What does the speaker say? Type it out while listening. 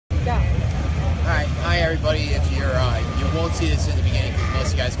everybody. If you're, you won't see this in the beginning because most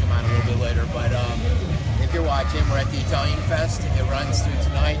of you guys come on a little bit later, but if you're watching, we're at the Italian Fest. It runs through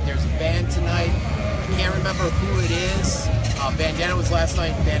tonight. There's a band tonight. I can't remember who it is. Bandana was last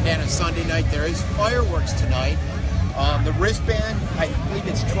night. Bandana Sunday night. There is fireworks tonight. The wristband, I believe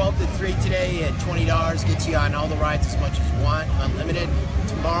it's 12 to 3 today at $20. Gets you on all the rides as much as you want, unlimited.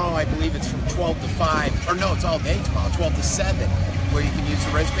 Tomorrow, I believe it's from 12 to 5. Or no, it's all day tomorrow, 12 to 7, where you can use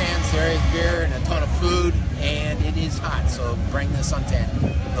the wristbands. There is beer and a ton of food, and it is hot. So bring the suntan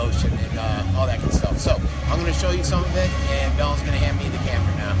lotion and all that good stuff. So I'm going to show you some of it, and Bella's going to hand me the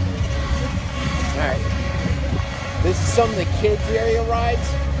camera now. All right. This is some of the kids area rides.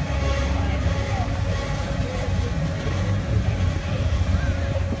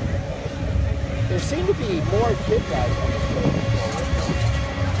 There seem to be more kid rides on this road.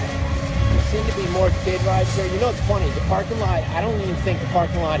 There seem to be more kid rides here. You know, it's funny. The parking lot, I don't even think the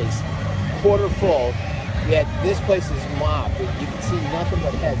parking lot is quarter full. Yet this place is mobbed. You can see nothing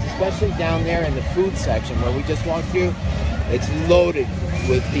but heads, especially down there in the food section where we just walked through. It's loaded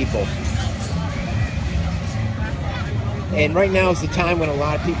with people. And right now is the time when a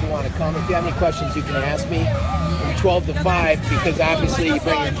lot of people want to come. If you have any questions, you can ask me. From 12 to 5, because obviously you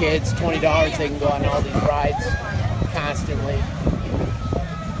bring your kids, $20, they can go on all these rides constantly.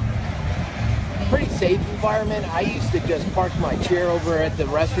 Pretty safe environment. I used to just park my chair over at the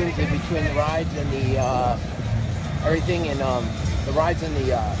restrooms in between the rides and the everything, and the rides in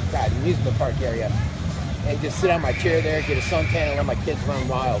the amusement park area, and just sit on my chair there, get a suntan, and let my kids run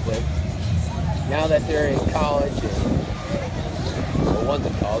wild. But now that they're in college, and well, one's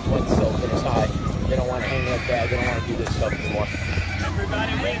in college, one's still finished high, they don't want to hang like that. They don't want to do this stuff anymore.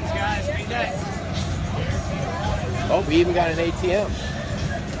 Everybody wins, guys. Be nice. Oh, we even got an ATM.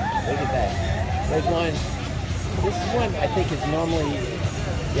 Look at that. There's one. This one I think is normally,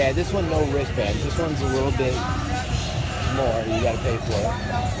 yeah, this one no wristbands. This one's a little bit more. You got to pay for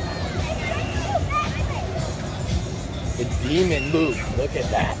it. The Demon Loop. Look at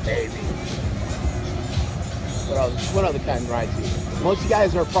that, baby. What other kind of rides do you? Most of you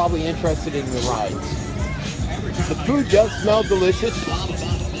guys are probably interested in the rides. The food does smell delicious.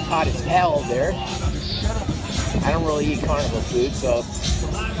 It's hot as hell there. I don't really eat carnival food, so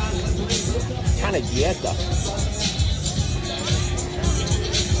kind of dieta.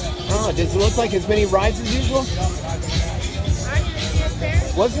 Oh, does it look like as many rides as usual?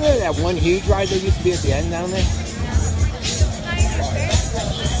 Wasn't there that one huge ride that used to be at the end down there?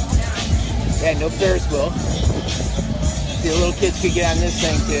 Yeah, no Ferris wheel. The little kids could get on this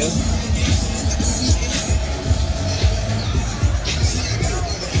thing too.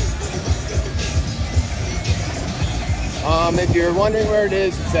 If you're wondering where it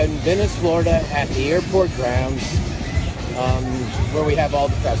is, it's in Venice, Florida, at the airport grounds, where we have all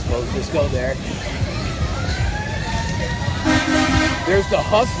the festivals. Just go there. There's the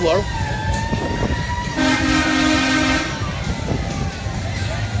Hustler.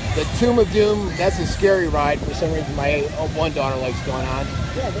 The Tomb of Doom, that's a scary ride. For some reason, my one daughter likes going on.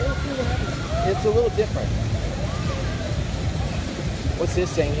 Yeah, it's a little different. What's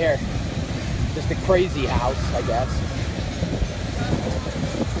this thing here? Just a crazy house, I guess.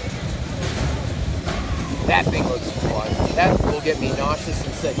 That thing looks fun. That will get me nauseous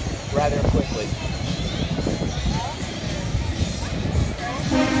and sick rather quickly.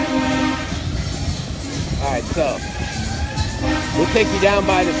 Alright, so we'll take you down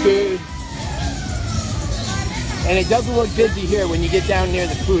by the food. And it doesn't look busy here when you get down near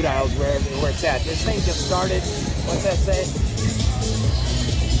the food aisles where it's at. This thing just started. What's that say?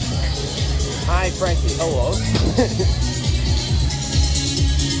 Hi, Frankie. Hello.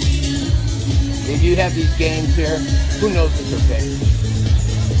 They do have these games here. Who knows what they're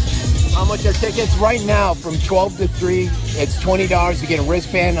picked? How much are tickets? Right now, from 12 to 3, it's $20 to get a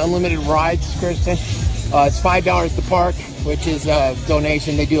wristband, unlimited rides, Kristen. It's $5 to park, which is a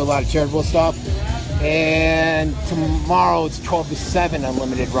donation. They do a lot of charitable stuff. And tomorrow, it's 12 to 7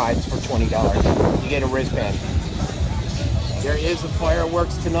 unlimited rides for $20. You get a wristband. There is a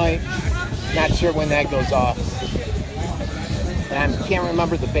fireworks tonight. Not sure when that goes off. And I can't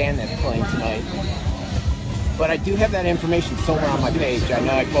remember the band that's playing tonight. But I do have that information somewhere on my page. I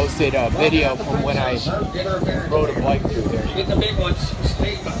know I posted a video from when I rode a bike through there. Get the big ones.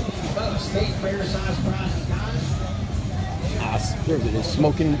 State fair size prizes, guys. There it is.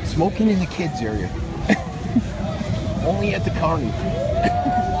 Smoking in the kids area. Only at the carnival.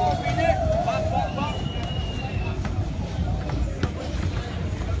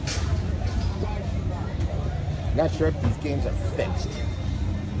 Not sure if these games are fixed.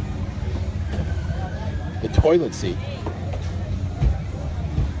 The toilet seat.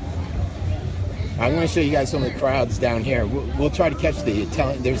 I'm going to show you guys some of the crowds down here. We'll try to catch the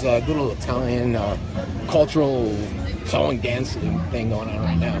Italian. There's a little Italian cultural song dance thing going on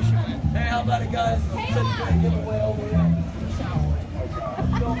right now. Hey, how about it, guys? Giveaway over here.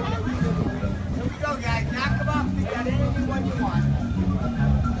 Here we go, guys. Knock them off. You got anyone you want.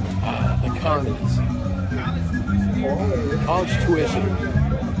 The carnies. College tuition.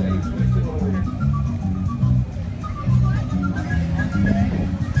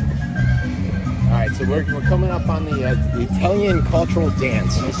 All right, so we're coming up on the Italian cultural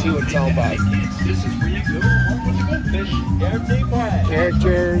dance. Let's see what it's all about. This is where you go home with the goldfish. Guaranteed prize.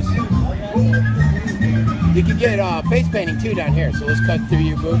 Characters. You can get face painting too down here. So let's cut through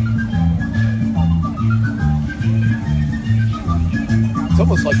your booth. It's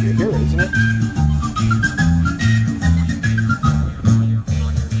almost like you're here, isn't it?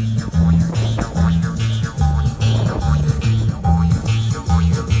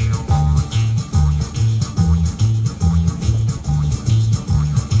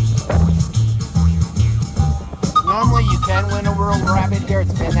 Normally you can win a World Rabbit here.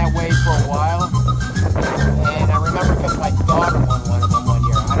 It's been that way for a while. And I remember because my daughter won one of them one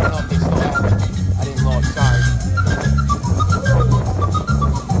year. I don't know if they still have it. I didn't look, sorry.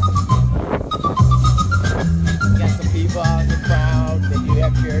 Got some people out in the crowd. They do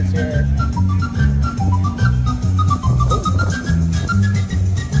have chairs here.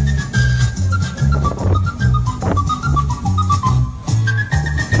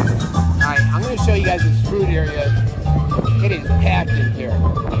 Alright, I'm going to show you guys this food area. It is packed in here.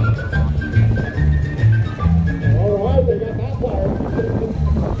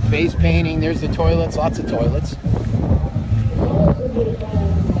 Face painting, there's the toilets, lots of toilets.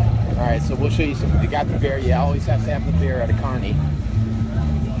 Alright, so we'll show you some. They got the beer. You always have to have the beer at a carny.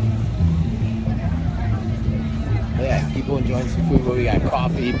 Yeah, people enjoying some food. Well, we got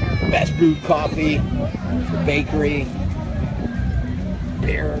coffee, best brewed coffee, the bakery,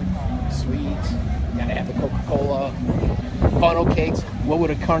 beer, sweets. Gotta have the Coca-Cola, funnel cakes. What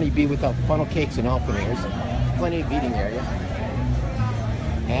would a carny be without funnel cakes and openers? Plenty of eating area.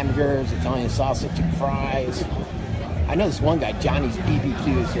 Hamburgers, Italian sausage and fries. I know this one guy, Johnny's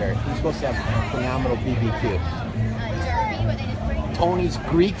BBQ, is here. He's supposed to have phenomenal BBQ. Tony's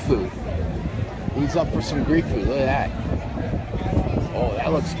Greek food. He's up for some Greek food. Look at that. Oh,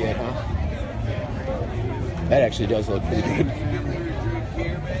 that looks good, huh? That actually does look pretty good.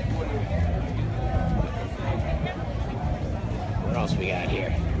 What else we got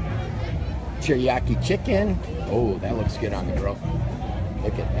here? Teriyaki chicken. Oh, that looks good on the grill.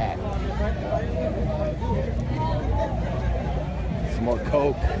 Look at that. Some more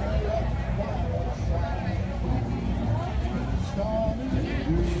Coke.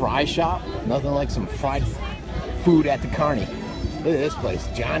 Fry shop. Nothing like some fried food at the carny. Look at this place.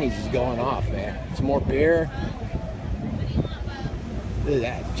 Johnny's is going off, man. Some more beer. Look at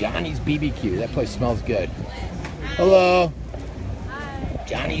that. Johnny's BBQ. That place smells good. Hello. Hi.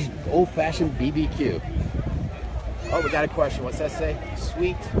 Johnny's old-fashioned BBQ. Oh, we got a question. What's that say?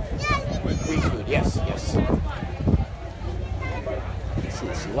 Sweet Greek food. Yes, yes.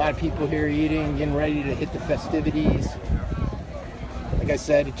 See a lot of people here eating, getting ready to hit the festivities. Like I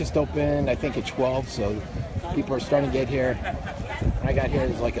said, it just opened, I think, at 12, so people are starting to get here. When I got here,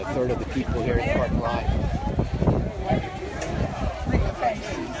 there's like a third of the people here in the parking lot.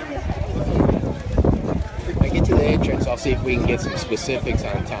 When I get to the entrance, I'll see if we can get some specifics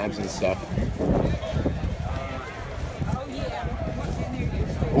on times and stuff.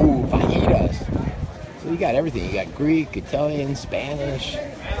 Ooh, fajitas. So you got everything. You got Greek, Italian, Spanish,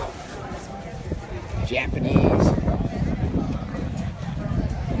 Japanese.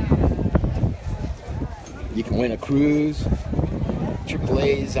 You can win a cruise.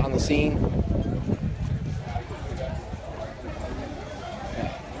 AAA's on the scene.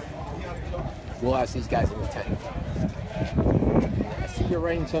 We'll ask these guys in the tent. I see you're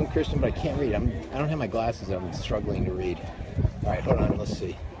writing some Christian, but I can't read. I don't have my glasses on. I'm struggling to read. All right, hold on. Let's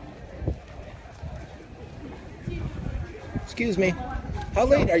see. Excuse me. How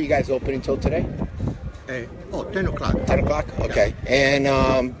late are you guys open until today? 10 o'clock. 10 o'clock? Okay. And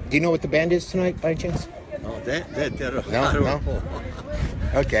do you know what the band is tonight, by chance? No, they're No?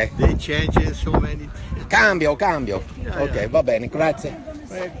 Okay. They change it so many. Cambio. Yeah, Ok, yeah. va bene, grazie.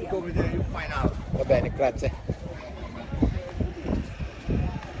 Go over there, you find out. Va bene, grazie.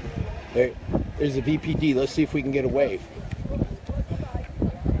 There's a VPD. Let's see if we can get a wave.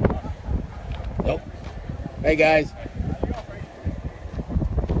 Nope. Hey, guys.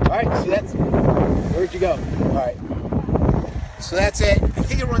 All right, so that's... Where'd you go? All right. So that's it. I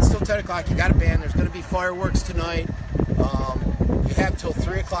think it runs till 10 o'clock. You got a band. There's going to be fireworks tonight. You You have till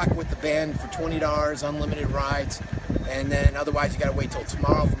 3 o'clock with the band for $20, unlimited rides, and then otherwise you got to wait till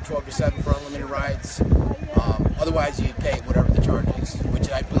tomorrow from 12 to 7 for unlimited rides. Otherwise you pay whatever the charge is, which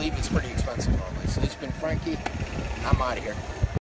I believe is pretty expensive normally. So this has been Frankie. I'm out of here.